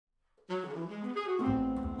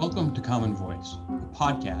Welcome to Common Voice, a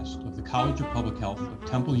podcast of the College of Public Health of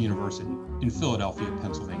Temple University in Philadelphia,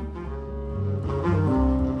 Pennsylvania.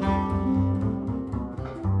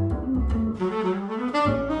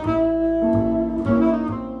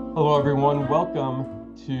 Hello, everyone.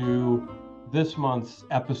 Welcome to this month's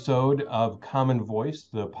episode of Common Voice,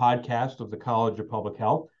 the podcast of the College of Public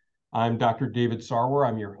Health. I'm Dr. David Sarwer.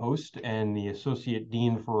 I'm your host and the Associate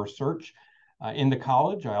Dean for Research in the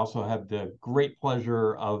college. I also have the great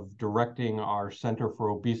pleasure of directing our Center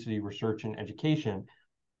for Obesity Research and Education.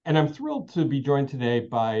 And I'm thrilled to be joined today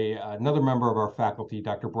by another member of our faculty,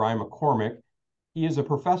 Dr. Brian McCormick. He is a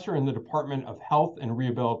professor in the Department of Health and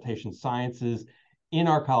Rehabilitation Sciences in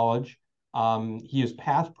our college. He is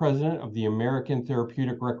past president of the American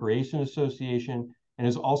Therapeutic Recreation Association and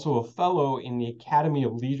is also a fellow in the Academy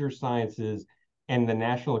of Leisure Sciences and the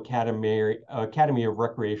National Academy of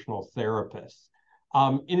Recreational Therapists.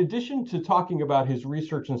 In addition to talking about his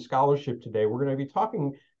research and scholarship today, we're going to be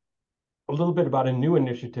talking a little bit about a new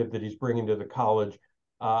initiative that he's bringing to the college,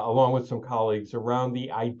 along with some colleagues, around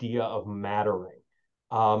the idea of mattering.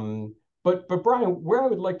 But Brian, where I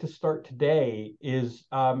would like to start today is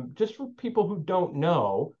just for people who don't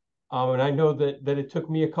know, and I know that it took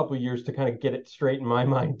me a couple of years to kind of get it straight in my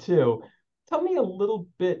mind too. Tell me a little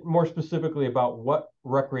bit more specifically about what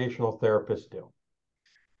recreational therapists do.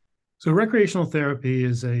 So recreational therapy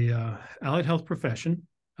is a allied health profession.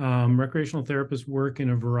 Recreational therapists work in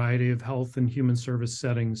a variety of health and human service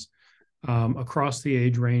settings across the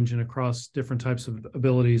age range and across different types of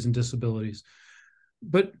abilities and disabilities.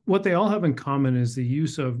 But what they all have in common is the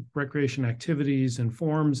use of recreation activities and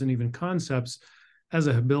forms and even concepts as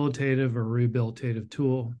a habilitative or rehabilitative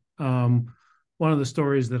tool. One of the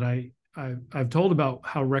stories that I've told about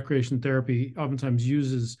how recreation therapy oftentimes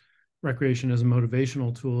uses recreation as a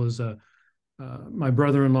motivational tool is my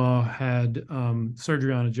brother-in-law had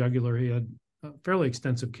surgery on a jugular. He had fairly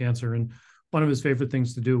extensive cancer, and one of his favorite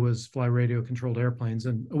things to do was fly radio-controlled airplanes.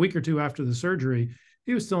 And a week or two after the surgery,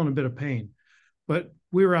 he was still in a bit of pain. But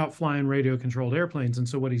we were out flying radio-controlled airplanes, and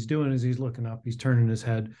so what he's doing is he's looking up, he's turning his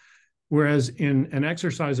head. Whereas in an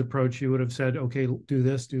exercise approach, you would have said, okay, do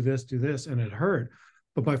this, do this, do this, and it hurt.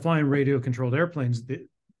 But by flying radio-controlled airplanes,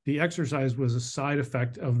 the exercise was a side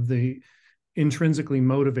effect of the intrinsically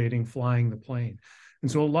motivating flying the plane.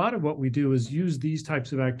 And so a lot of what we do is use these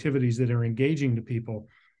types of activities that are engaging to people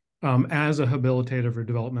as a habilitative or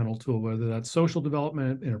developmental tool, whether that's social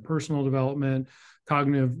development, interpersonal development,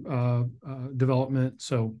 cognitive development.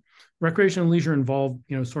 So recreation and leisure involve,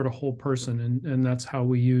 sort of whole person, and that's how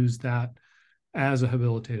we use that as a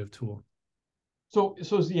habilitative tool. So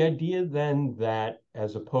is the idea then that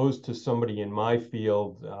as opposed to somebody in my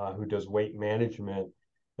field who does weight management,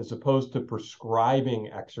 as opposed to prescribing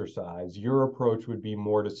exercise, your approach would be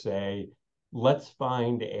more to say, let's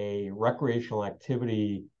find a recreational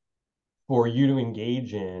activity for you to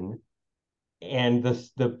engage in, and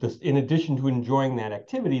this in addition to enjoying that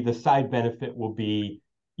activity, the side benefit will be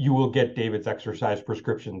you will get David's exercise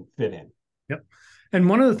prescription fit in. Yep. And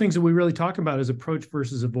one of the things that we really talk about is approach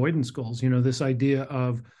versus avoidance goals. This idea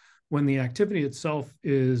of when the activity itself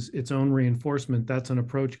is its own reinforcement, that's an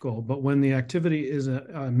approach goal. But when the activity is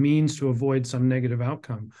a means to avoid some negative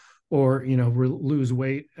outcome or, lose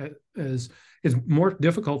weight, it's more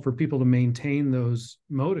difficult for people to maintain those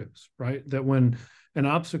motives, right? That when an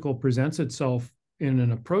obstacle presents itself in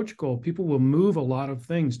an approach goal, people will move a lot of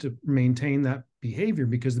things to maintain that behavior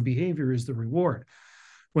because the behavior is the reward.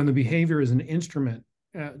 When the behavior is an instrument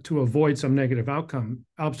to avoid some negative outcome,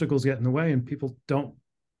 obstacles get in the way and people don't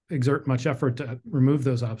exert much effort to remove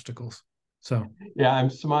those obstacles. So yeah, I'm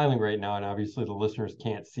smiling right now, and obviously the listeners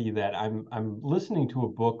can't see that. I'm listening to a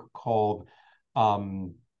book called oh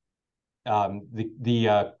my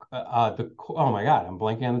God, I'm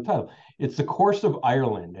blanking on the title. It's The Course of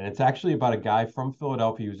Ireland, and it's actually about a guy from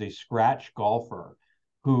Philadelphia who's a scratch golfer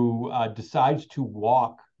who decides to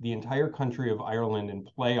walk the entire country of Ireland and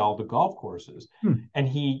play all the golf courses. And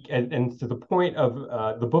and to the point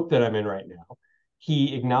of the book that I'm in right now,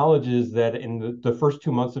 he acknowledges that in the first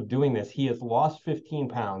 2 months of doing this, he has lost 15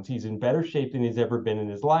 pounds. He's in better shape than he's ever been in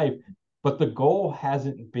his life, but the goal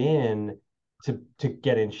hasn't been to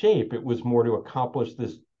get in shape. It was more to accomplish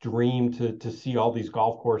this dream to see all these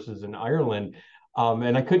golf courses in Ireland.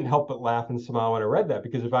 And I couldn't help but laugh and smile when I read that,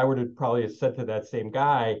 because if I were to probably have said to that same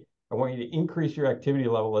guy, I want you to increase your activity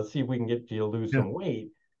level, let's see if we can get you to lose some weight,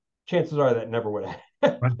 chances are that never would have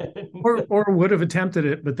happened. Or would have attempted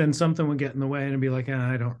it, but then something would get in the way and be like,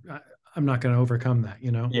 I'm not going to overcome that,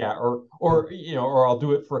 Yeah, or I'll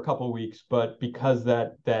do it for a couple of weeks, but because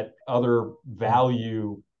that other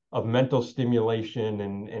value of mental stimulation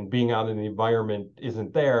and being out in the environment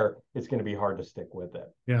isn't there, it's going to be hard to stick with it.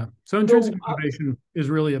 Yeah. So intrinsic motivation is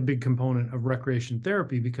really a big component of recreation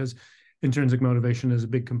therapy, because intrinsic motivation is a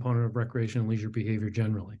big component of recreation and leisure behavior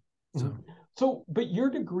generally. So, but your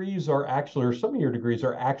degrees are actually, or some of your degrees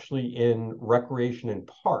are actually in recreation and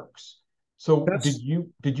parks. So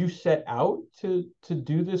did you set out to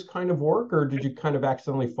do this kind of work, or did you kind of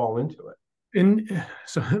accidentally fall into it?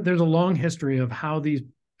 So there's a long history of how these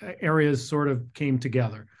areas sort of came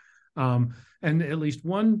together. And at least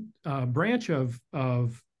one branch of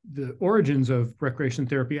the origins of recreation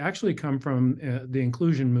therapy actually come from the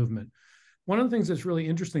inclusion movement. One of the things that's really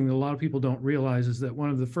interesting that a lot of people don't realize is that one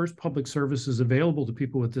of the first public services available to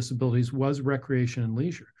people with disabilities was recreation and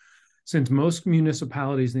leisure. Since most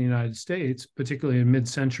municipalities in the United States, particularly in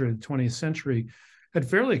mid-century, the 20th century, had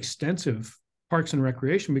fairly extensive parks and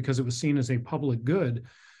recreation because it was seen as a public good,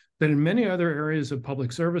 that in many other areas of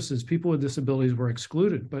public services, people with disabilities were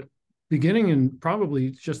excluded. But beginning in probably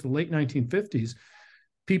just the late 1950s,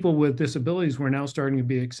 people with disabilities were now starting to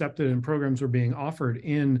be accepted, and programs were being offered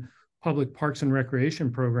in public parks and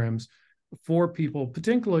recreation programs for people,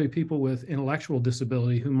 particularly people with intellectual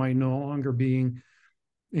disability who might no longer being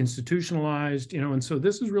institutionalized, and so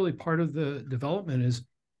this is really part of the development, is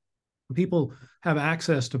people have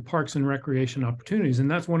access to parks and recreation opportunities. And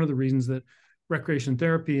that's one of the reasons that recreation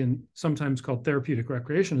therapy, and sometimes called therapeutic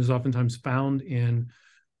recreation, is oftentimes found in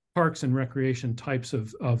parks and recreation types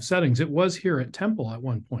of settings. It was here at Temple at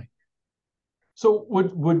one point. So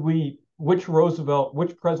which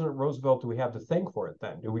President Roosevelt do we have to thank for it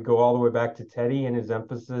then? Do we go all the way back to Teddy and his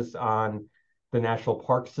emphasis on the national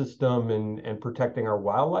park system and protecting our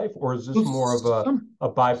wildlife, or is this more of a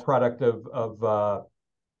byproduct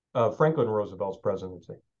of Franklin Roosevelt's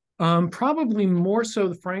presidency? Probably more so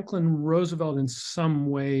the Franklin Roosevelt in some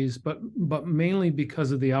ways, but mainly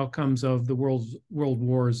because of the outcomes of the world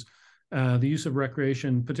wars, the use of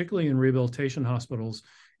recreation, particularly in rehabilitation hospitals.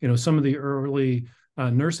 Some of the early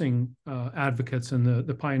nursing advocates and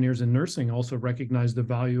the pioneers in nursing also recognized the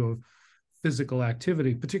value of physical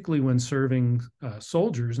activity, particularly when serving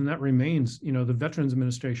soldiers. And that remains, the Veterans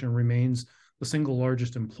Administration remains the single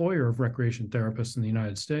largest employer of recreation therapists in the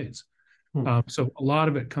United States. So a lot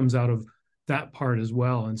of it comes out of that part as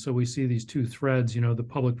well. And so we see these two threads, the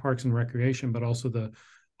public parks and recreation, but also the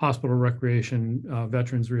hospital recreation,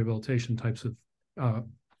 veterans rehabilitation types of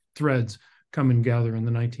threads come and gather in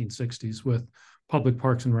the 1960s with public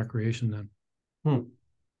parks and recreation then.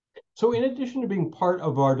 So in addition to being part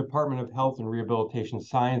of our Department of Health and Rehabilitation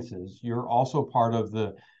Sciences, you're also part of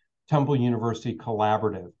the Temple University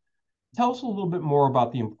Collaborative. Tell us a little bit more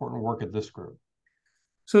about the important work of this group.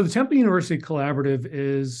 So the Temple University Collaborative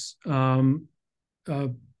is a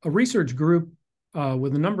research group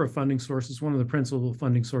with a number of funding sources. One of the principal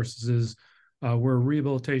funding sources is we're a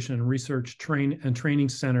rehabilitation and research training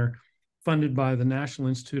center funded by the National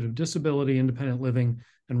Institute of Disability, Independent Living,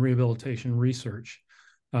 and Rehabilitation Research.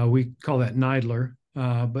 We call that NIDLR,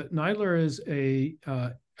 but NIDLR is a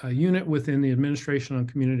unit within the Administration on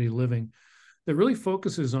Community Living that really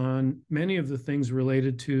focuses on many of the things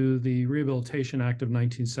related to the Rehabilitation Act of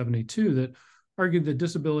 1972 that argued that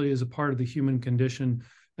disability is a part of the human condition,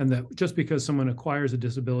 and that just because someone acquires a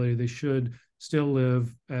disability, they should still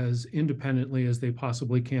live as independently as they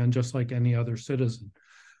possibly can, just like any other citizen.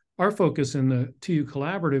 Our focus in the TU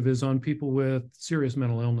Collaborative is on people with serious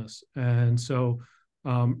mental illness. And so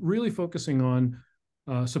really focusing on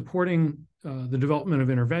supporting the development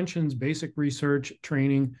of interventions, basic research,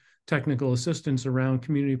 training, technical assistance around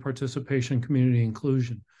community participation, community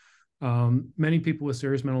inclusion. Many people with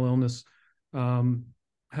serious mental illness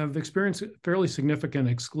have experienced fairly significant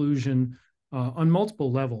exclusion on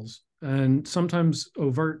multiple levels, and sometimes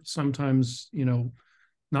overt, sometimes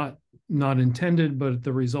not intended, but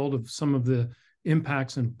the result of some of the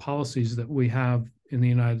impacts and policies that we have in the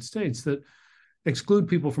United States that exclude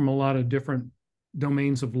people from a lot of different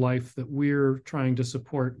domains of life that we're trying to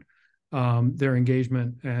support their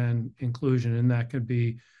engagement and inclusion. And that could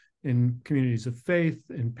be in communities of faith,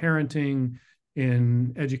 in parenting,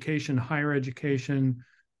 in education, higher education,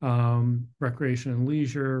 recreation and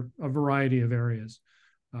leisure, a variety of areas.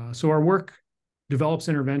 So our work develops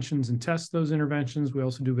interventions and tests those interventions. We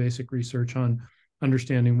also do basic research on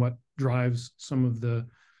understanding what drives some of the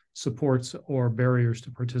supports or barriers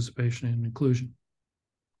to participation and inclusion.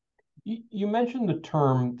 You mentioned the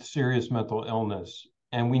term serious mental illness,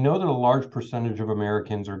 and we know that a large percentage of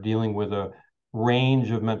Americans are dealing with a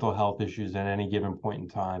range of mental health issues at any given point in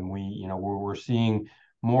time. We're seeing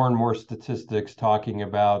more and more statistics talking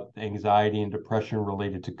about anxiety and depression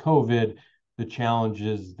related to COVID, the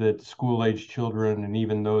challenges that school-age children and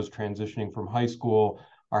even those transitioning from high school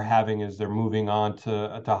are having as they're moving on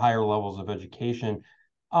to higher levels of education.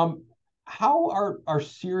 Um, how are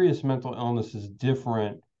serious mental illnesses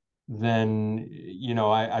different than,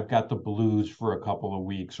 I've got the blues for a couple of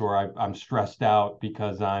weeks, or I'm stressed out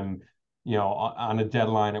because I'm, on a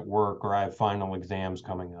deadline at work, or I have final exams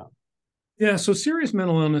coming up? Yeah, so serious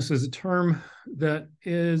mental illness is a term that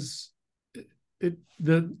is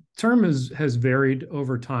the term has varied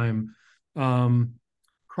over time. Um,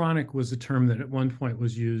 Chronic was a term that at one point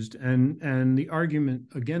was used, and the argument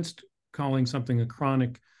against calling something a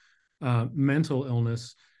chronic mental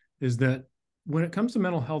illness is that when it comes to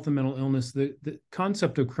mental health and mental illness, the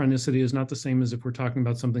concept of chronicity is not the same as if we're talking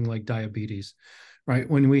about something like diabetes, right?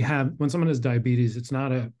 When someone has diabetes, it's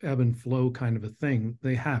not a ebb and flow kind of a thing.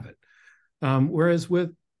 They have it. Whereas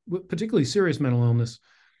with particularly serious mental illness,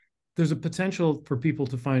 there's a potential for people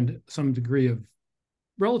to find some degree of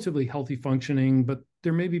relatively healthy functioning, but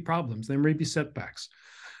there may be problems, there may be setbacks.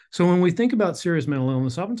 So when we think about serious mental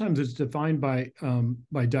illness, oftentimes it's defined by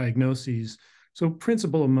diagnoses. So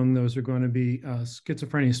principal among those are going to be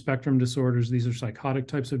schizophrenia spectrum disorders. These are psychotic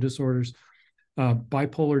types of disorders.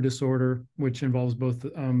 Bipolar disorder, which involves both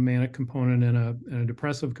a manic component and a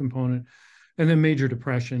depressive component, and then major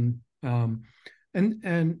depression. And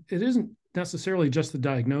it isn't necessarily just the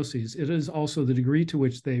diagnoses. It is also the degree to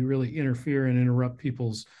which they really interfere and interrupt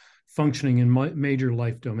people's functioning in major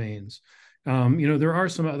life domains. There are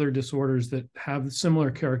some other disorders that have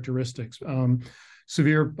similar characteristics.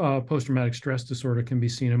 Severe post-traumatic stress disorder can be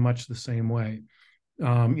seen in much the same way.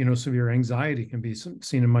 Severe anxiety can be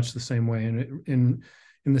seen in much the same way, and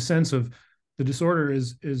in the sense of the disorder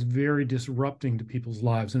is very disrupting to people's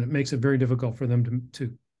lives, and it makes it very difficult for them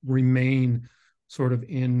to remain sort of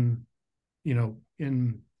in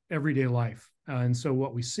everyday life. And so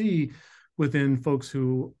what we see within folks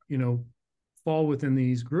who fall within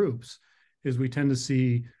these groups is we tend to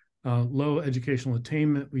see low educational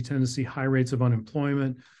attainment. We tend to see high rates of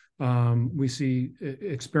unemployment. We see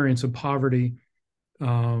experience of poverty.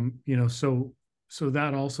 So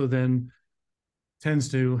that also then tends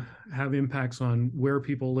to have impacts on where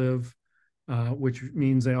people live, which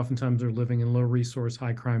means they oftentimes are living in low resource,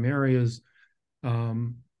 high crime areas.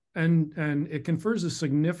 And it confers a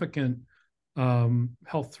significant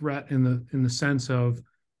health threat in the sense of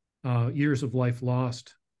years of life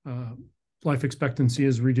lost. Life expectancy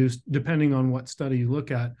is reduced depending on what study you look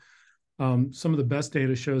at. Some of the best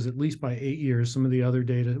data shows at least by 8 years. Some of the other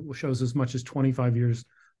data shows as much as 25 years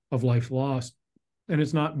of life lost, and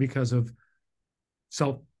it's not because of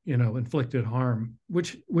inflicted harm,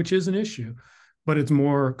 which is an issue, but it's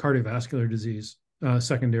more cardiovascular disease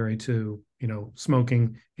secondary to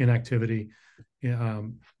smoking, inactivity,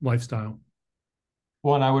 lifestyle.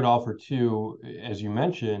 Well, and I would offer too, as you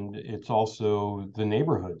mentioned, it's also the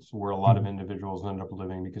neighborhoods where a lot of individuals end up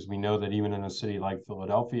living, because we know that even in a city like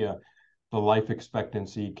Philadelphia, the life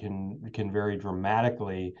expectancy can vary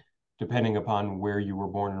dramatically depending upon where you were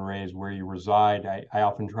born and raised, where you reside. I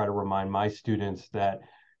often try to remind my students that,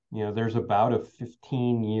 there's about a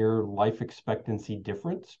 15-year life expectancy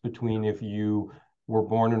difference between if you were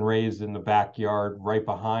born and raised in the backyard right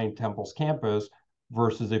behind Temple's campus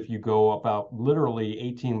versus if you go about literally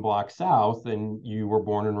 18 blocks south and you were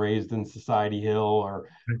born and raised in Society Hill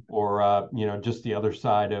or just the other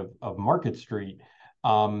side of Market Street.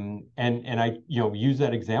 And I use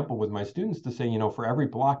that example with my students to say, for every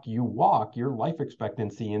block you walk, your life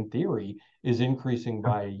expectancy in theory is increasing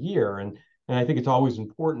by a year. And I think it's always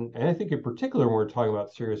important, and I think in particular when we're talking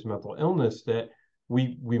about serious mental illness, that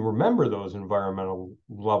we remember those environmental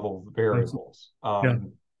level variables. Yeah.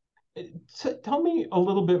 Tell me a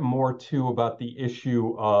little bit more too about the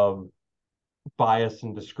issue of bias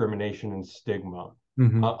and discrimination and stigma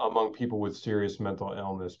among people with serious mental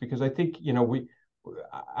illness, because I think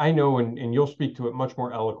I know, and you'll speak to it much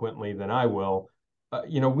more eloquently than I will.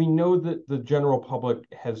 We know that the general public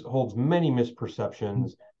holds many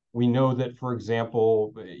misperceptions. We know that, for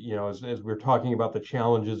example, as we're talking about the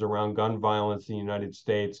challenges around gun violence in the United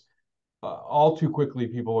States, all too quickly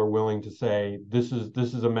people are willing to say this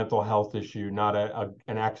is a mental health issue, not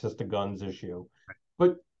an access to guns issue.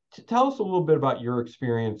 But tell us a little bit about your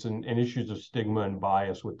experience and issues of stigma and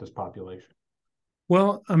bias with this population.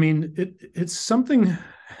 Well, I mean, it's something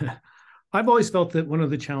I've always felt that one of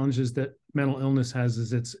the challenges that mental illness has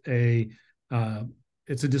is it's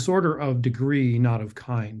a disorder of degree, not of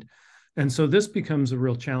kind. And so this becomes a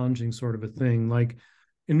real challenging sort of a thing. Like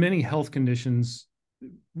in many health conditions,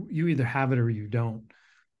 you either have it or you don't.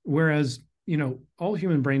 Whereas all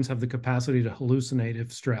human brains have the capacity to hallucinate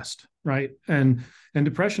if stressed, right? And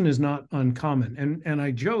depression is not uncommon. And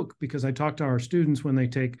I joke because I talk to our students when they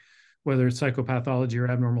take, whether it's psychopathology or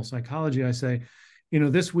abnormal psychology, I say,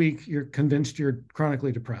 this week you're convinced you're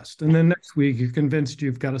chronically depressed, and then next week you're convinced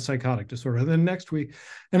you've got a psychotic disorder, and then next week,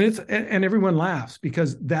 and everyone laughs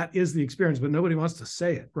because that is the experience, but nobody wants to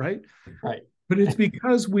say it, right? Right. But it's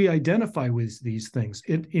because we identify with these things.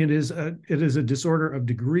 It is a disorder of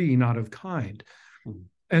degree, not of kind. Mm-hmm.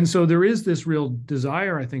 And so there is this real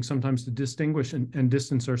desire, I think, sometimes to distinguish and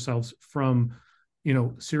distance ourselves from,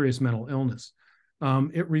 serious mental illness.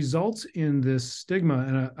 It results in this stigma.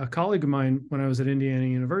 And a colleague of mine, when I was at Indiana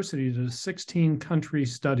University, did a 16-country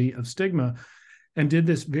study of stigma and did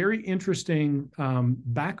this very interesting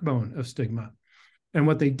backbone of stigma. And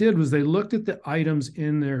what they did was they looked at the items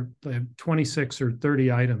in their 26 or 30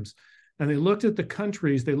 items, and they looked at the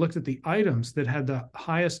countries, they looked at the items that had the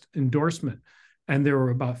highest endorsement. And there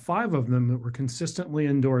were about 5 of them that were consistently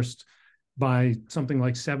endorsed by something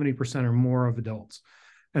like 70% or more of adults.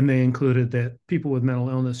 And they included that people with mental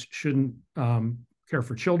illness shouldn't care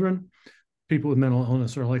for children. People with mental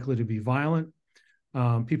illness are likely to be violent.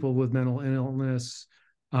 People with mental illness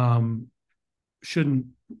shouldn't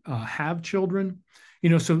have children.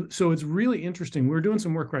 So it's really interesting. We're doing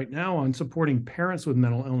some work right now on supporting parents with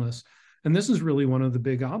mental illness. And this is really one of the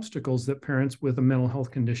big obstacles that parents with a mental health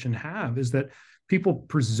condition have, is that people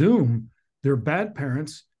presume they're bad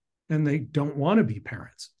parents and they don't want to be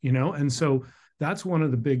parents, And so that's one of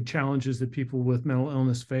the big challenges that people with mental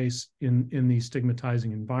illness face in these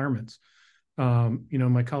stigmatizing environments.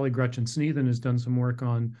 My colleague Gretchen Sneathen has done some work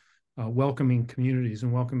on welcoming communities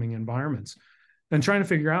and welcoming environments, and trying to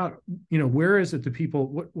figure out, where is it that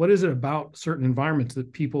people, what is it about certain environments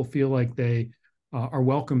that people feel like they are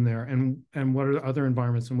welcome there, and what are the other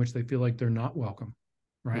environments in which they feel like they're not welcome,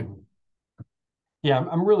 right? Mm-hmm. Yeah,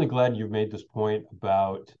 I'm really glad you've made this point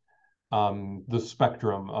about the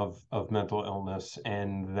spectrum of mental illness,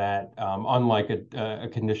 and that unlike a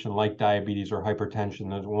condition like diabetes or hypertension,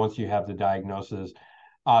 that once you have the diagnosis,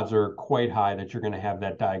 odds are quite high that you're going to have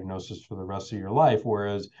that diagnosis for the rest of your life.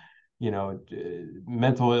 Whereas,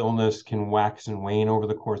 mental illness can wax and wane over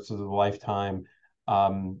the course of the lifetime.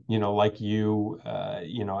 Like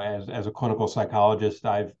as a clinical psychologist,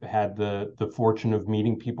 I've had the fortune of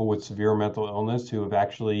meeting people with severe mental illness who have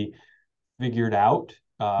actually figured out,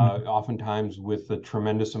 oftentimes with a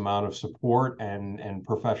tremendous amount of support and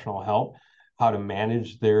professional help, how to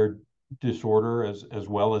manage their disorder as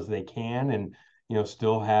well as they can, and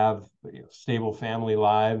still have stable family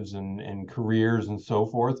lives and careers and so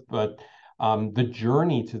forth. But the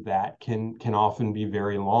journey to that can often be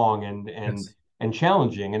very long and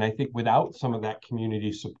challenging. And I think without some of that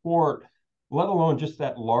community support, let alone just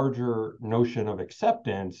that larger notion of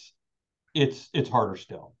acceptance, it's harder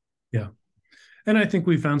still. Yeah. And I think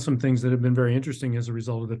we found some things that have been very interesting as a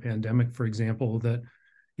result of the pandemic, for example, that,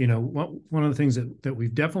 one of the things that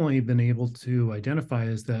we've definitely been able to identify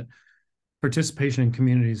is that participation in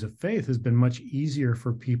communities of faith has been much easier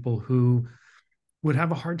for people who would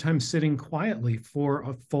have a hard time sitting quietly for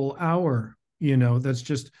a full hour. That's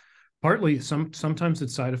just partly sometimes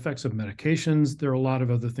it's side effects of medications. There are a lot of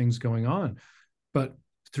other things going on, but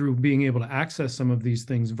through being able to access some of these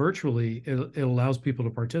things virtually, it allows people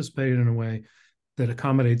to participate in a way that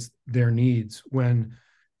accommodates their needs. When,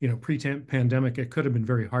 pre-pandemic, it could have been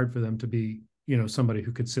very hard for them to be, somebody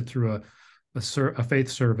who could sit through a faith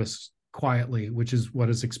service quietly, which is what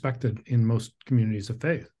is expected in most communities of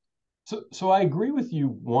faith. So I agree with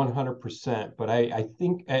you 100%, but I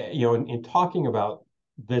think, in talking about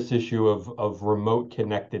this issue of remote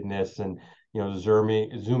connectedness and,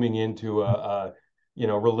 zooming into a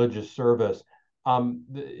religious service,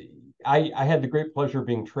 I had the great pleasure of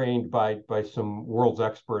being trained by some world's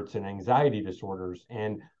experts in anxiety disorders.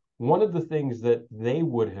 And one of the things that they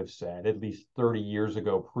would have said, at least 30 years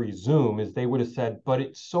ago, pre-Zoom, is they would have said, but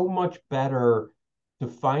it's so much better to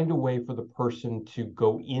find a way for the person to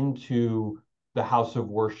go into the house of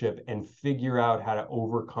worship and figure out how to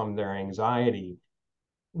overcome their anxiety.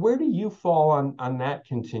 Where do you fall on that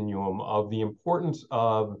continuum of the importance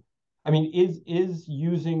of, is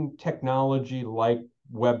using technology like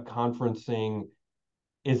web conferencing,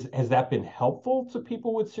 has that been helpful to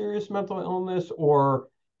people with serious mental illness, or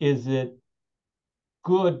is it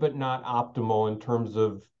good but not optimal in terms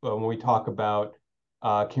of when we talk about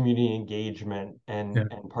community engagement and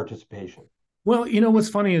participation? Well, what's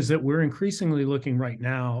funny is that we're increasingly looking right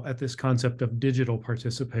now at this concept of digital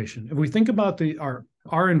participation. If we think about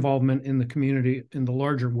our involvement in the community, in the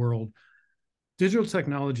larger world, digital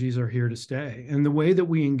technologies are here to stay. And the way that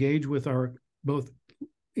we engage with our both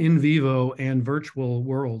in vivo and virtual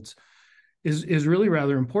worlds is really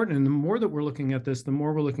rather important. And the more that we're looking at this, the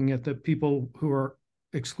more we're looking at the people who are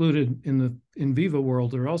excluded in the in vivo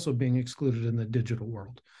world are also being excluded in the digital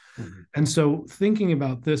world. Mm-hmm. And so thinking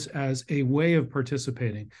about this as a way of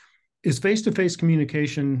participating, is face-to-face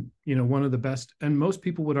communication, one of the best, and most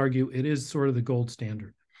people would argue it is sort of the gold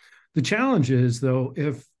standard. The challenge is, though,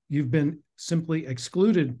 if you've been simply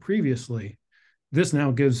excluded previously, this now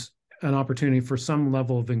gives an opportunity for some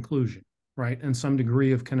level of inclusion, right, and some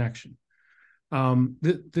degree of connection.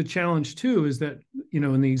 The challenge too is that,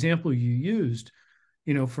 in the example you used,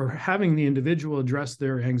 for having the individual address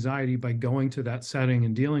their anxiety by going to that setting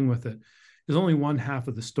and dealing with it is only one half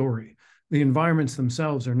of the story. The environments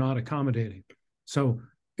themselves are not accommodating. So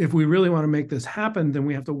if we really want to make this happen, then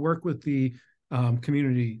we have to work with the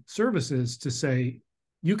community services to say,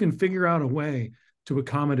 you can figure out a way to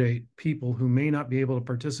accommodate people who may not be able to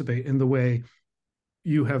participate in the way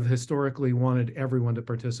you have historically wanted everyone to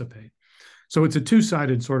participate. So it's a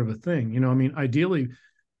two-sided sort of a thing. Ideally,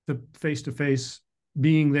 the face-to-face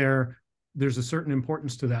being there, there's a certain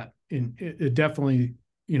importance to that. It definitely,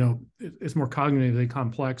 it's more cognitively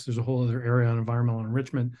complex. There's a whole other area on environmental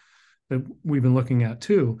enrichment that we've been looking at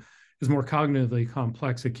too, is more cognitively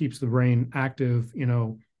complex. It keeps the brain active.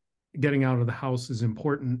 Getting out of the house is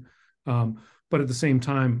important. But at the same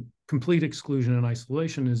time, complete exclusion and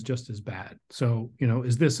isolation is just as bad. So,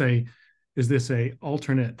 is this a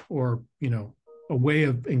alternate or, a way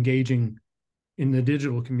of engaging in the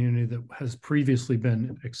digital community that has previously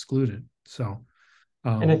been excluded? So,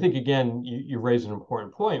 and I think, again, you raise an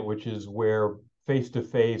important point, which is where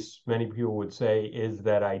face-to-face, many people would say, is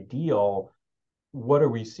that ideal. What are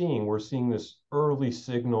we seeing? We're seeing this early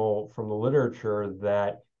signal from the literature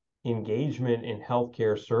that engagement in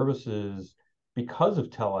healthcare services, because of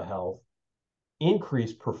telehealth,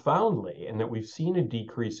 increased profoundly, and that we've seen a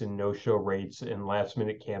decrease in no-show rates and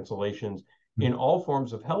last-minute cancellations in all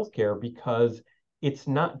forms of healthcare, because it's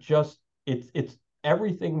not just it's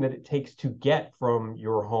everything that it takes to get from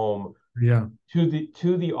your home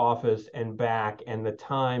to the office and back, and the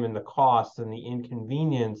time and the costs and the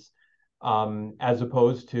inconvenience, as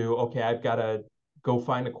opposed to, okay, I've got to go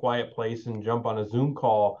find a quiet place and jump on a Zoom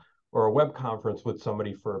call or a web conference with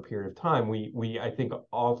somebody for a period of time. We I think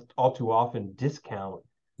all too often discount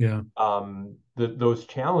those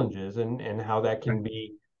challenges and how that can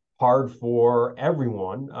be hard for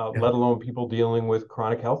everyone, let alone people dealing with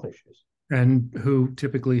chronic health issues. And who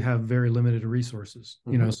typically have very limited resources.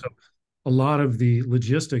 So a lot of the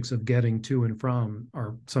logistics of getting to and from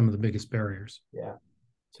are some of the biggest barriers. Yeah.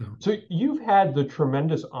 So you've had the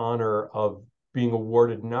tremendous honor of being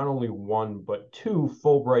awarded not only one, but two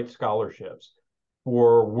Fulbright scholarships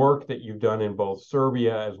for work that you've done in both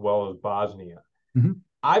Serbia as well as Bosnia. Mm-hmm.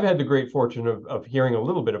 I've had the great fortune of hearing a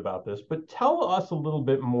little bit about this, but tell us a little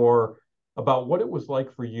bit more about what it was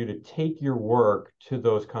like for you to take your work to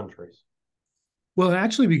those countries. Well, it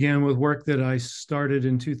actually began with work that I started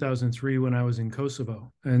in 2003 when I was in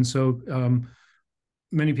Kosovo. And so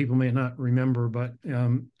many people may not remember, but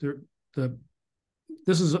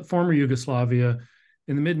this is former Yugoslavia.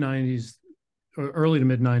 In the mid-90s, or early to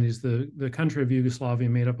mid-90s, the country of Yugoslavia,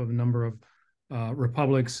 made up of a number of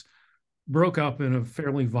republics, broke up in a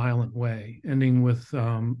fairly violent way, ending with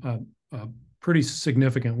a pretty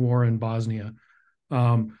significant war in Bosnia.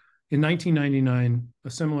 In 1999, a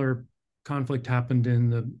similar conflict happened in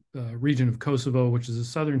the region of Kosovo, which is a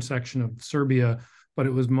southern section of Serbia, but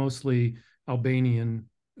it was mostly Albanian,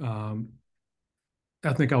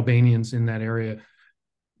 ethnic Albanians in that area.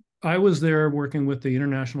 I was there working with the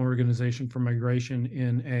International Organization for Migration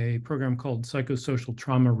in a program called Psychosocial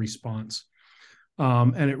Trauma Response.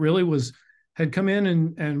 And it really had come in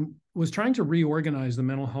and was trying to reorganize the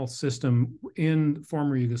mental health system in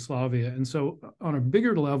former Yugoslavia. And so on a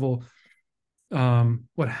bigger level,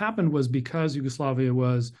 what happened was, because Yugoslavia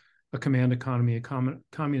was a command economy, a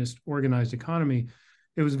communist organized economy,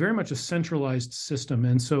 it was very much a centralized system.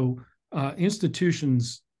 And so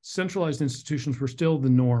centralized institutions were still the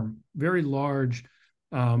norm, very large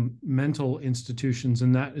mental institutions.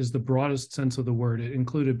 And that is the broadest sense of the word. It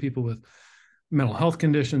included people with mental health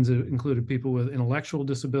conditions. It included people with intellectual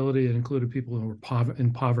disability. It included people who were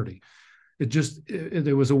in poverty.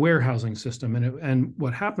 There was a warehousing system. And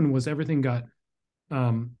what happened was everything got,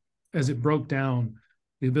 as it broke down,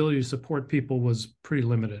 the ability to support people was pretty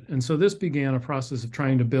limited. And so this began a process of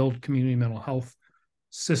trying to build community mental health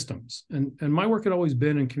systems. And my work had always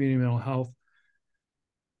been in community mental health.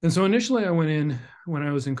 And so initially I went in when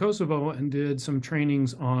I was in Kosovo and did some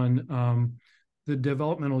trainings on the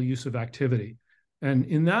developmental use of activity. And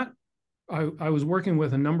in that I was working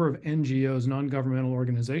with a number of NGOs, non-governmental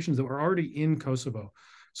organizations that were already in Kosovo.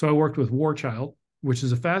 So I worked with War Child, which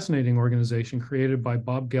is a fascinating organization created by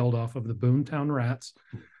Bob Geldof of the Boomtown Rats,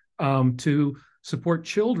 to support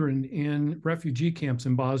children in refugee camps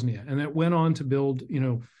in Bosnia. And it went on to build,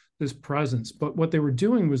 this presence. But what they were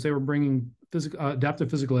doing was they were bringing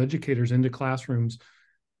adaptive physical educators into classrooms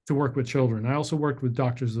to work with children. I also worked with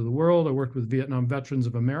Doctors of the World. I worked with Vietnam Veterans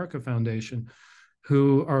of America Foundation,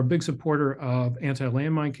 who are a big supporter of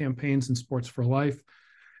anti-landmine campaigns and Sports for Life.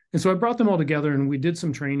 And so I brought them all together and we did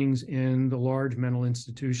some trainings in the large mental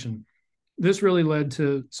institution. This really led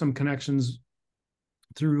to some connections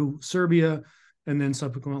through Serbia and then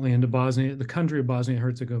subsequently into Bosnia, the country of Bosnia and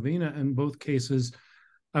Herzegovina. In both cases,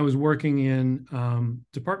 I was working in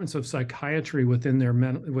departments of psychiatry within their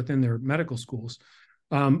medical schools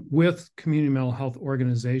with community mental health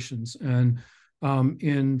organizations. And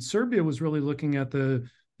in Serbia was really looking at the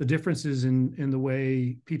differences in the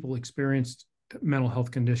way people experienced mental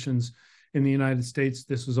health conditions. In the United States,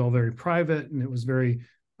 this was all very private and it was very,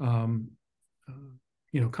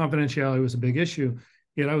 confidentiality was a big issue.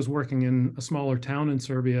 Yet I was working in a smaller town in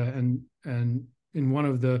Serbia, and in one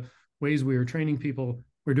of the ways we were training people,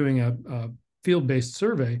 we're doing a field-based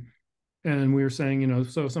survey, and we were saying,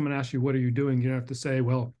 so if someone asks you, what are you doing? You don't have to say,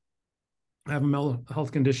 well, I have a mental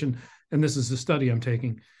health condition, and this is the study I'm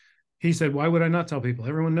taking. He said, why would I not tell people?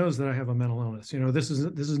 Everyone knows that I have a mental illness. This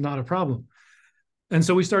is not a problem. And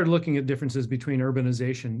so we started looking at differences between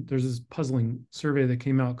urbanization. There's this puzzling survey that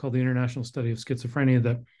came out called the International Study of Schizophrenia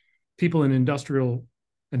that people in industrial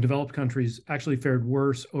and developed countries actually fared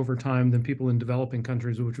worse over time than people in developing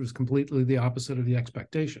countries, which was completely the opposite of the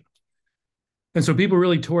expectation. And so people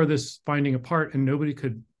really tore this finding apart and nobody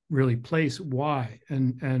could really place why.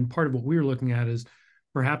 And part of what we were looking at is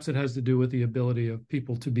perhaps it has to do with the ability of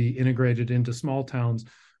people to be integrated into small towns,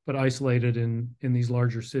 but isolated in these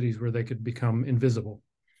larger cities where they could become invisible.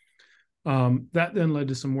 That then led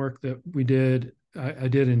to some work that I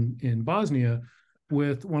did in Bosnia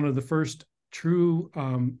with one of the first true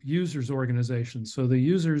users organizations. So the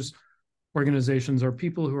users organizations are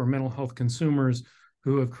people who are mental health consumers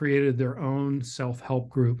who have created their own self-help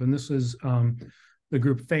group. And this is the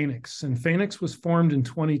group Phoenix. And Phoenix was formed in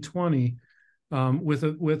 2020 with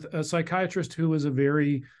a psychiatrist who was a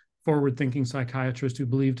very forward-thinking psychiatrist who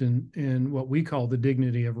believed in what we call the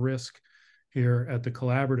dignity of risk here at the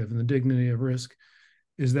collaborative. And the dignity of risk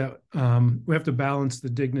is that we have to balance the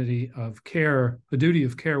dignity of care, the duty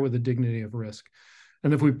of care with the dignity of risk.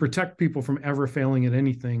 And if we protect people from ever failing at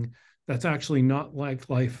anything, that's actually not like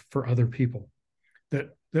life for other people.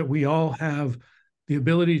 That we all have the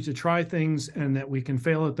ability to try things and that we can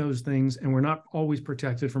fail at those things, and we're not always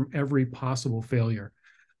protected from every possible failure.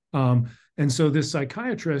 And so this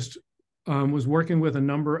psychiatrist was working with a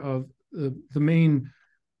number of the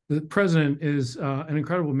president is an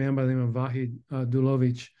incredible man by the name of Vahid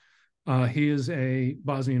Dulovic. He is a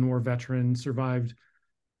Bosnian War veteran, survived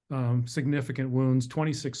significant wounds,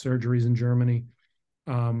 26 surgeries in Germany,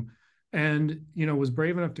 and was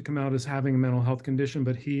brave enough to come out as having a mental health condition.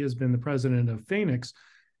 But he has been the president of Phoenix.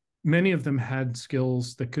 Many of them had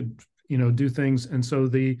skills that could do things, and so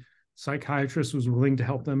the psychiatrist was willing to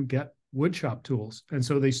help them get woodshop tools, and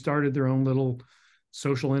so they started their own little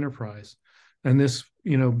social enterprise. And this,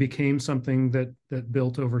 became something that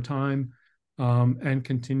built over time and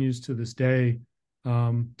continues to this day.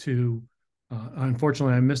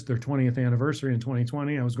 Unfortunately, I missed their 20th anniversary in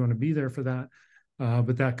 2020. I was going to be there for that,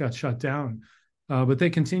 but that got shut down. But they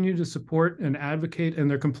continue to support and advocate, and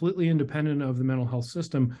they're completely independent of the mental health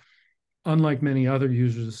system, unlike many other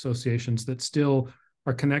users associations that still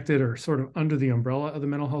are connected or sort of under the umbrella of the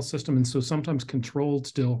mental health system, and so sometimes controlled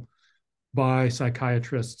still by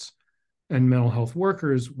psychiatrists and mental health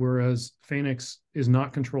workers, whereas Phoenix is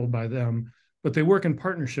not controlled by them, but they work in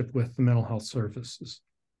partnership with the mental health services.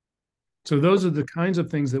 So those are the kinds of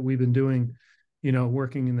things that we've been doing,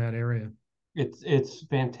 working in that area. It's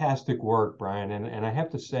fantastic work, Brian, and I have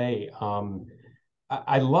to say,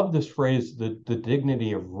 I love this phrase, the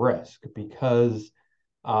dignity of risk, because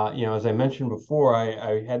as I mentioned before,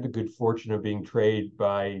 I had the good fortune of being trained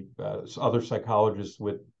by other psychologists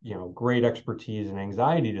with great expertise in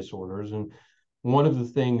anxiety disorders, and one of the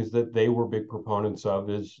things that they were big proponents of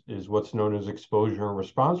is what's known as exposure and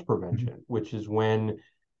response prevention, which is when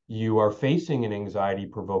you are facing an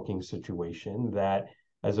anxiety-provoking situation that,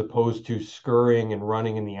 as opposed to scurrying and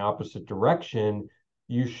running in the opposite direction,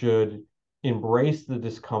 you should embrace the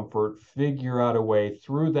discomfort, figure out a way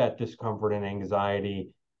through that discomfort and anxiety,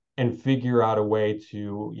 and figure out a way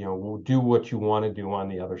to, do what you want to do on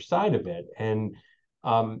the other side of it. And,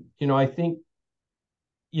 I think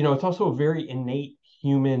it's also a very innate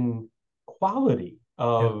human quality Yeah.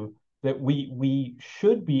 of that we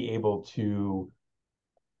should be able to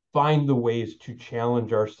find the ways to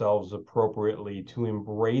challenge ourselves appropriately, to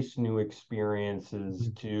embrace new experiences,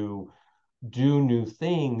 Mhm. to do new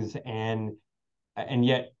things, and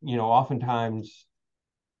yet, oftentimes,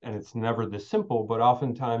 and it's never this simple, but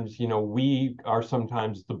oftentimes, we are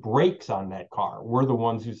sometimes the brakes on that car. We're the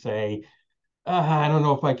ones who say, I don't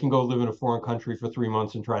know if I can go live in a foreign country for 3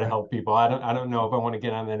 months and try to Right. help people. I don't know if I want to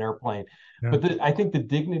get on an airplane. Yeah. But I think the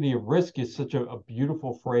dignity of risk is such a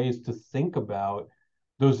beautiful phrase to think about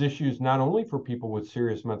those issues, not only for people with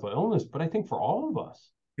serious mental illness, but I think for all of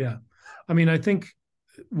us. Yeah. I mean, I think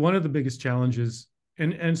one of the biggest challenges,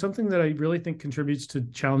 and something that I really think contributes to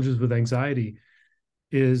challenges with anxiety,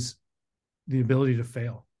 is the ability to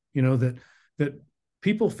fail. That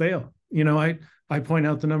people fail. I point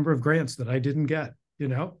out the number of grants that I didn't get.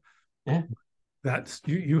 Yeah. That's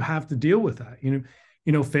you have to deal with that.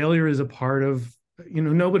 Failure is a part of,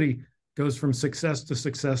 nobody goes from success to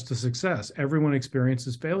success to success. Everyone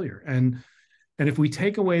experiences failure. And if we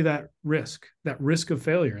take away that risk of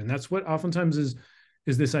failure, and that's what oftentimes is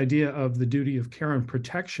this idea of the duty of care and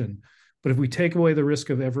protection. But if we take away the risk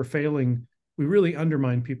of ever failing, we really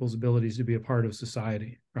undermine people's abilities to be a part of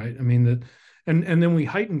society, right? I mean that, and then we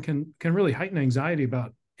can really heighten anxiety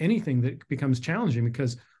about anything that becomes challenging,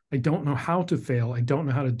 because I don't know how to fail. I don't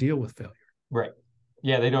know how to deal with failure. Right.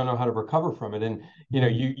 Yeah, they don't know how to recover from it. And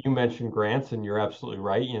Mhm. you mentioned grants, and you're absolutely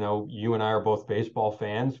right. You and I are both baseball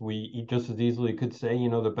fans. We just as easily could say,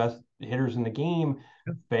 the best hitters in the game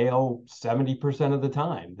Yep. fail 70% of the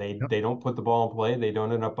time. They Yep. they don't put the ball in play. They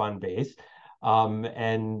don't end up on base. And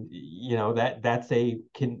that's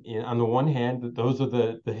on the one hand, those are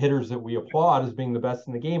the hitters that we applaud as being the best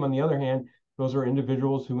in the game. On the other hand, those are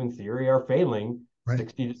individuals who, in theory, are failing Right.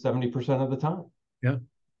 60 to 70% of the time. Yeah.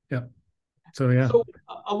 Yeah. So yeah. So,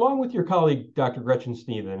 along with your colleague, Dr. Gretchen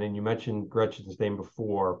Sneeden, and you mentioned Gretchen's name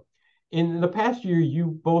before, in the past year,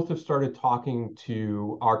 you both have started talking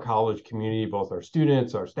to our college community, both our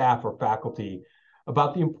students, our staff, our faculty,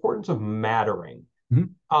 about the importance of mattering. Mhm.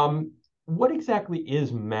 Um, what exactly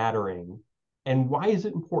is mattering, and why is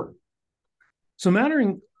it important? So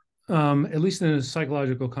mattering, at least in a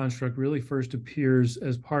psychological construct, really first appears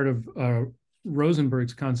as part of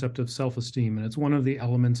Rosenberg's concept of self-esteem, and it's one of the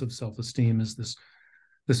elements of self-esteem is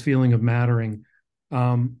this feeling of mattering.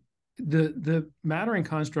 Um, the mattering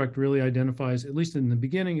construct really identifies, at least in the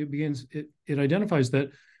beginning, it identifies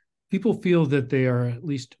that people feel that they are at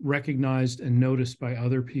least recognized and noticed by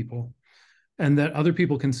other people, and that other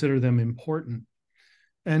people consider them important.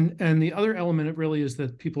 And the other element, it really is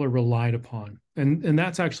that people are relied upon, and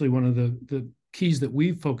that's actually one of the keys that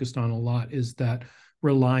we've focused on a lot, is that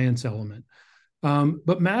reliance element.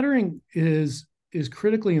 But mattering is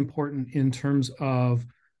critically important in terms of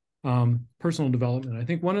personal development. I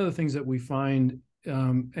think one of the things that we find,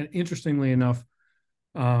 and interestingly enough,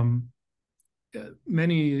 um,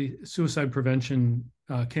 many suicide prevention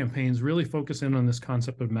campaigns really focus in on this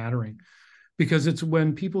concept of mattering, because it's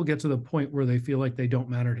when people get to the point where they feel like they don't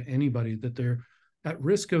matter to anybody that they're at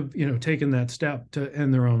risk of taking that step to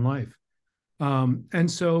end their own life. And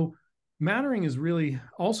so mattering is really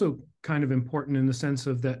also kind of important in the sense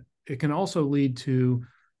of that it can also lead to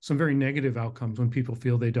some very negative outcomes when people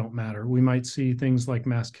feel they don't matter. We might see things like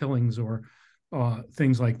mass killings or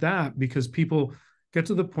things like that, because people get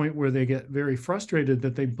to the point where they get very frustrated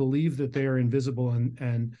that they believe that they are invisible,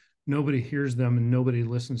 and nobody hears them and nobody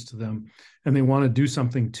listens to them, and they want to do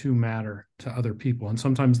something to matter to other people. And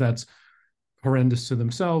sometimes that's horrendous to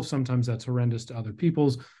themselves, sometimes that's horrendous to other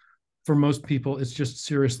people's. For most people, it's just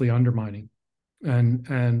seriously undermining,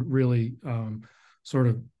 and really sort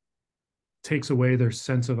of takes away their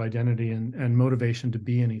sense of identity and motivation to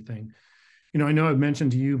be anything. I know I've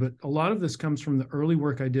mentioned to you, but a lot of this comes from the early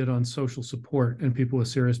work I did on social support and people with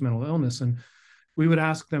serious mental illness. And we would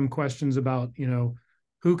ask them questions about,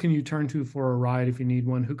 who can you turn to for a ride if you need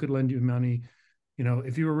one? Who could lend you money?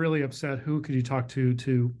 If you were really upset, who could you talk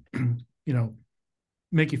to,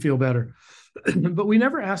 make you feel better? But we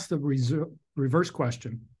never asked the reverse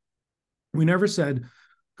question. We never said,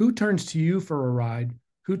 who turns to you for a ride?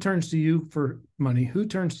 Who turns to you for money? Who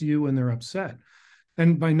turns to you when they're upset?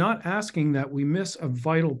 And by not asking that, we miss a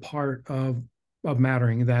vital part of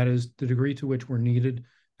mattering. That is the degree to which we're needed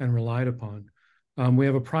and relied upon. We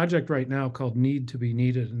have a project right now called Need to be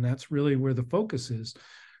Needed, and that's really where the focus is.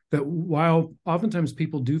 That while oftentimes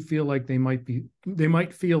people do feel like they might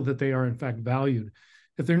feel that they are in fact valued,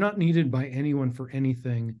 if they're not needed by anyone for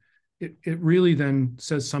anything, it really then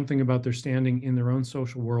says something about their standing in their own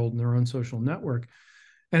social world and their own social network.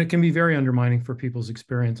 And it can be very undermining for people's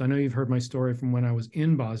experience. I know you've heard my story from when I was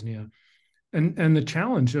in Bosnia, and the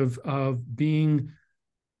challenge of being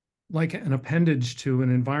like an appendage to an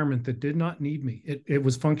environment that did not need me. It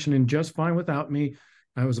was functioning just fine without me.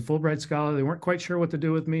 I was a Fulbright scholar. They weren't quite sure what to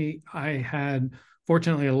do with me. I had,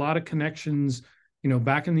 fortunately, a lot of connections,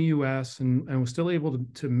 back in the U.S. and was still able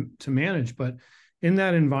to manage. But in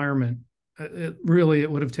that environment, it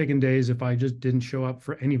would have taken days if I just didn't show up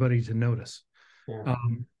for anybody to notice. Yeah.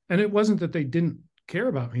 And it wasn't that they didn't care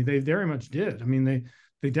about me; they very much did. I mean,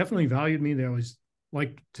 they definitely valued me. They always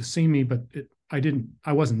liked to see me, but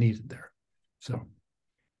I wasn't needed there. So,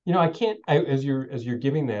 I can't, as you're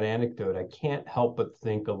giving that anecdote, I can't help but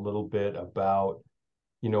think a little bit about,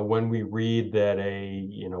 when we read that a,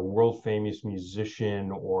 world famous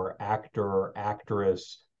musician or actor or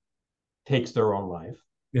actress takes their own life.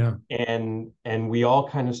 yeah. And we all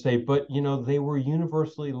kind of say, but they were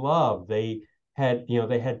universally loved. They had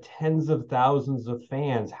tens of thousands of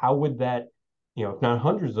fans. How would that, if not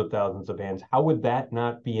hundreds of thousands of fans, how would that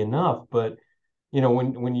not be enough? But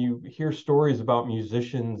when you hear stories about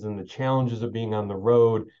musicians and the challenges of being on the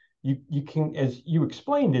road, you can, as you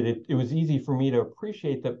explained it was easy for me to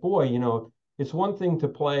appreciate that, boy, it's one thing to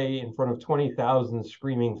play in front of 20,000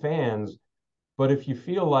 screaming fans, but if you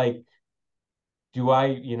feel like, do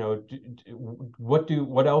I,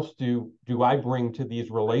 what else do I bring to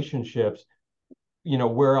these relationships?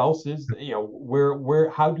 Where else is,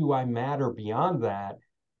 how do I matter beyond that?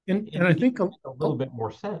 And It I begins think to make a little bit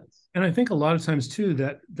more sense. and I think a lot of times too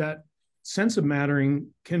that sense of mattering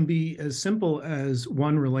can be as simple as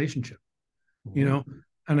one relationship, you Mm-hmm. know.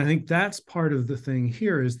 And I think that's part of the thing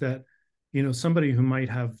here is that somebody who might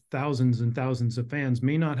have thousands and thousands of fans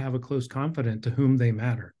may not have a close confidant to whom they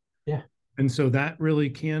matter. Yeah. And so that really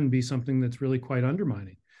can be something that's really quite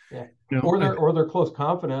undermining. Yeah. You know, Or I, their close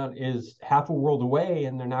confidant is half a world away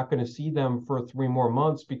and they're not going to see them for 3 more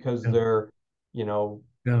months because yeah, they're, you know,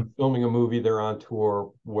 yeah, filming a movie, they're on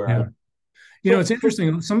tour, yeah. wherever. It's So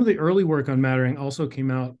interesting. Some of the early work on mattering also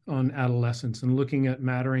came out on adolescents and looking at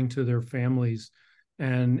mattering to their families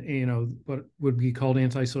and, what would be called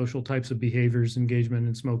antisocial types of behaviors, engagement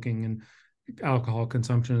in smoking and alcohol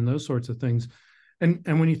consumption and those sorts of things.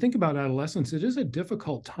 And when you think about adolescence, it is a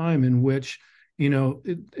difficult time in which,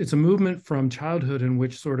 it's a movement from childhood in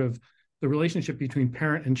which sort of the relationship between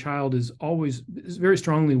parent and child is very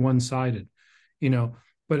strongly one-sided, you know,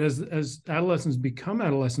 but as adolescents become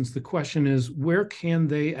adolescents, the question is, where can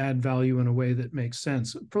they add value in a way that makes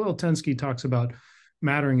sense? Prolotensky talks about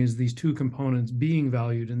mattering as these two components, being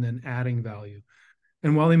valued and then adding value.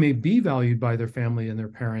 And while they may be valued by their family and their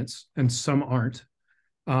parents, and some aren't,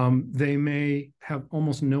 they may have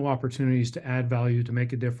almost no opportunities to add value, to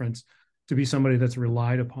make a difference, to be somebody that's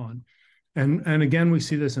relied upon. And again, we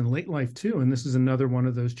see this in late life too. And this is another one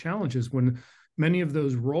of those challenges when many of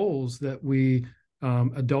those roles that we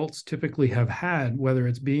adults typically have had, whether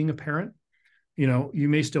it's being a parent, you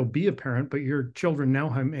may still be a parent, but your children now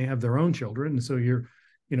may have their own children. And so your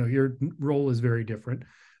role is very different.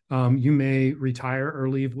 You may retire or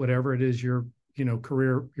leave whatever it is your,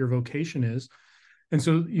 career, your vocation is. And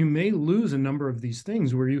so you may lose a number of these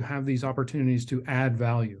things where you have these opportunities to add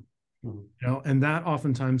value, and that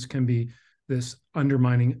oftentimes can be this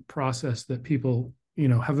undermining process that people,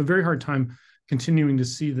 have a very hard time continuing to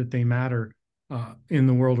see that they matter in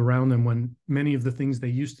the world around them when many of the things they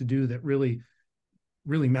used to do that really,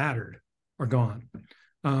 really mattered are gone.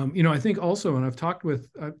 I think also, and I've talked with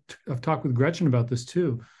Gretchen about this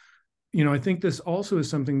too. I think this also is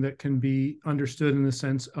something that can be understood in the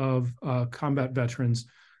sense of combat veterans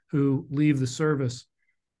who leave the service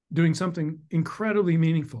doing something incredibly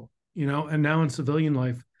meaningful, and now in civilian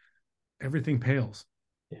life, everything pales.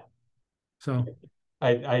 yeah. So,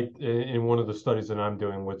 In one of the studies that I'm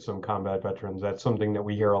doing with some combat veterans, that's something that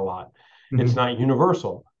we hear a lot. It's mhm, not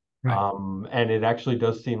universal. right, And it actually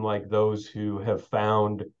does seem like those who have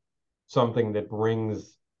found something that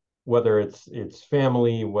brings, whether it's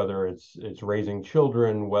family, whether it's raising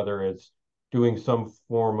children, whether it's doing some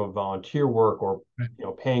form of volunteer work, or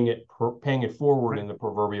right, paying it forward right, in the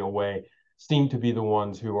proverbial way, seem to be the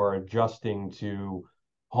ones who are adjusting to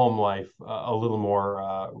home life a little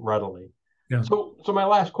more readily. yeah. So my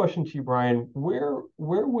last question to you, Brian, where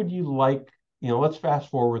would you like, let's fast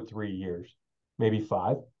forward 3 years, maybe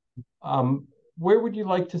five. Um, where would you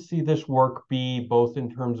like to see this work be, both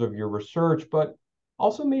in terms of your research, but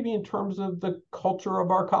also maybe in terms of the culture of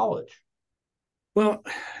our college? Well,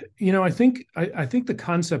 I think the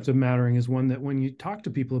concept of mattering is one that when you talk to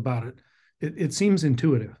people about it, it seems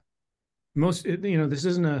intuitive. This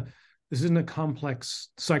isn't a complex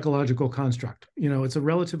psychological construct. It's a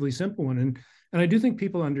relatively simple one, And I do think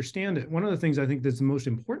people understand it. One of the things I think that's the most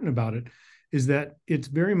important about it is that it's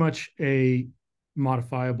very much a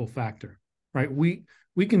modifiable factor, right? We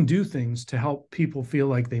can do things to help people feel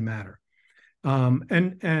like they matter,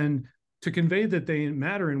 and to convey that they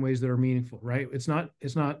matter in ways that are meaningful, right? It's not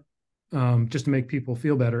just to make people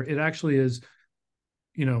feel better. It actually is,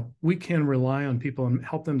 we can rely on people and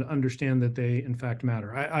help them to understand that they in fact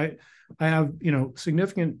matter. I have,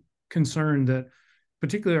 significant concern that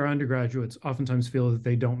particularly our undergraduates oftentimes feel that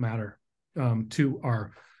they don't matter, to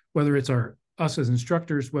whether it's us as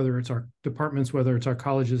instructors, whether it's our departments, whether it's our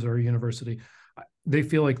colleges or our university. They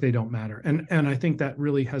feel like they don't matter. And I think that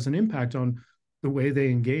really has an impact on the way they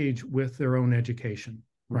engage with their own education,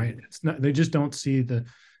 right? It's not, they just don't see the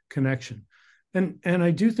connection. And I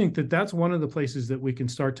do think that that's one of the places that we can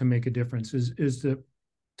start to make a difference is to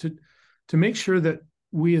make sure that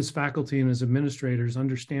we as faculty and as administrators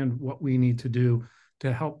understand what we need to do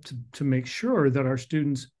to help to make sure that our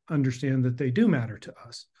students understand that they do matter to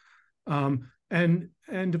us, and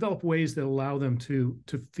develop ways that allow them to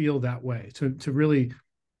feel that way, to really,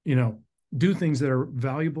 do things that are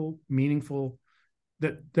valuable, meaningful,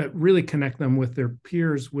 that really connect them with their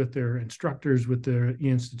peers, with their instructors, with their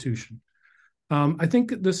institution. I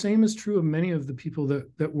think the same is true of many of the people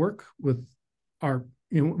that work with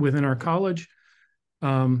within our college.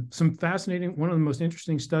 One of the most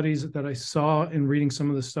interesting studies that I saw in reading some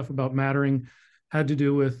of the stuff about mattering had to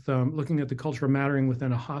do with looking at the culture of mattering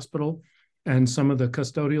within a hospital and some of the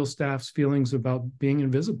custodial staff's feelings about being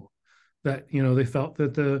invisible. That, they felt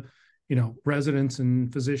that the, residents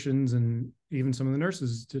and physicians and even some of the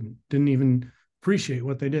nurses didn't even appreciate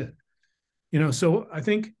what they did. So I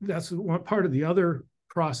think that's one part of the other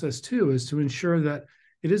process too, is to ensure that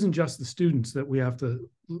it isn't just the students that we have to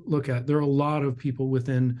look at. There are a lot of people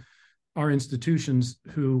within our institutions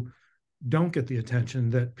who don't get the attention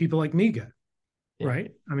that people like me get,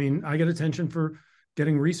 right? I mean, I get attention for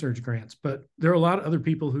getting research grants, but there are a lot of other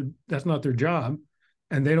people who that's not their job,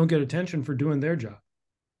 and they don't get attention for doing their job.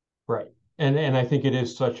 Right. And I think it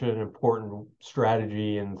is such an important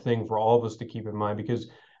strategy and thing for all of us to keep in mind, because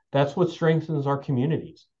that's what strengthens our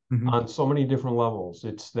communities on so many different levels.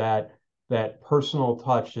 It's that personal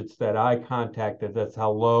touch, it's that eye contact, that's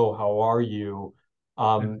hello, how are you?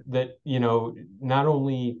 That, not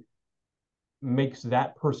only makes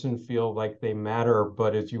that person feel like they matter,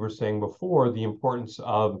 but as you were saying before, the importance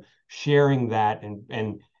of sharing that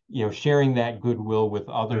and sharing that goodwill with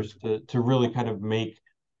others to really kind of make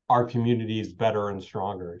our communities better and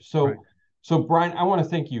stronger. So Brian, I want to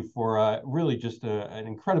thank you for really just an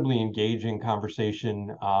incredibly engaging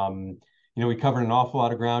conversation. We covered an awful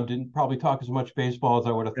lot of ground, didn't probably talk as much baseball as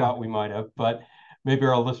I would have thought we might have, but maybe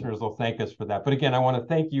our listeners will thank us for that. But again, I want to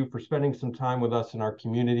thank you for spending some time with us in our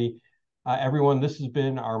community. Everyone, this has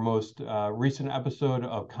been our most recent episode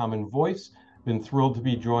of Common Voice. Been thrilled to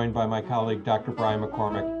be joined by my colleague, Dr. Brian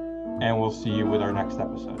McCormick, and we'll see you with our next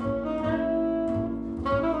episode.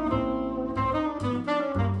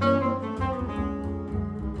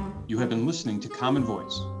 You have been listening to Common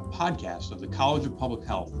Voice, a podcast of the College of Public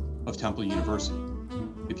Health of Temple University.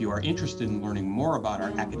 If you are interested in learning more about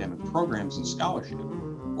our academic programs and scholarship,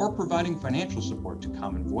 or providing financial support to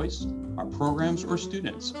Common Voice, our programs, or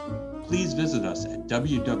students, please visit us at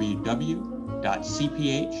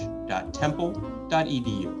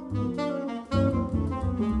www.cph.temple.edu.